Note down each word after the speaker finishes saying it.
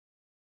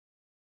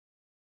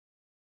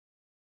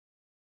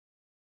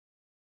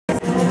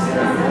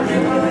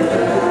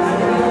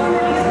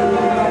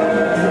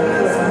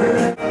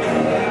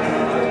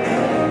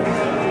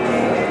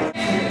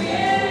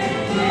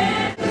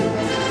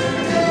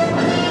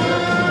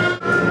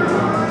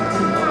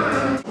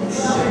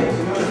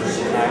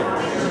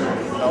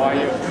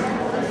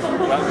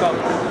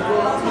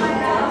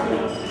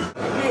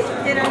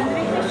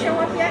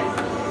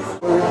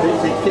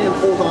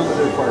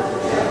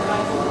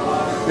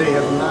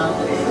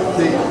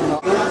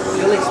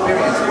You'll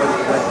experience what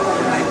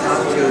when I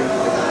talk to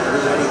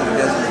everybody who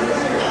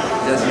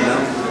doesn't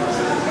know.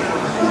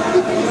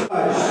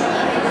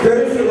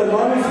 Courtesy of the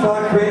Mommy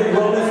Spot Creative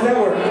Wellness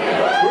Network.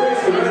 Where is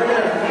she? Right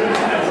there.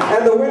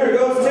 And the winner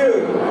goes to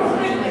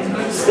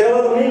Stella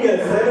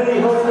Dominguez, Heavenly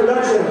Host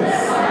Productions.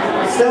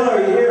 Stella,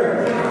 are you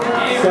here?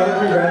 Stella,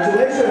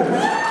 congratulations.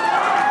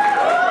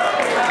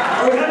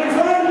 Are we having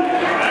fun?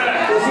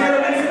 Is here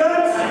a nice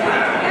dance?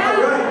 All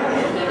right.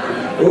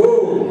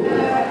 Ooh.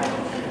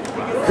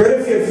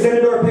 Courtesy of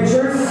Senator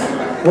Pictures,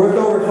 worth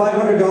over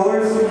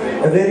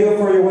 $500, a video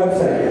for your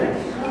website.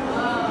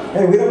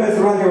 Hey, we don't mess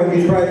around here with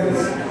these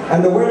prizes.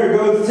 And the winner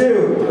goes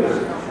to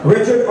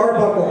Richard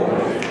Arbuckle,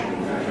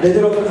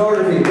 digital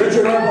photography.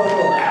 Richard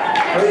Arbuckle.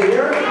 Are you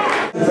here?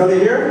 Are they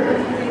here?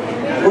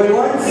 Going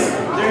once?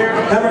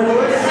 Cameron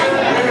Lewis?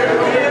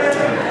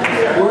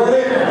 Where are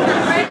they?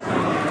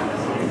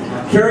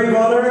 Carrie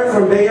Bonner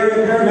from Bay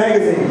Area Parent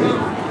Magazine.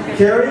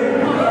 Carrie,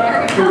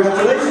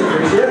 congratulations,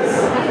 here she is.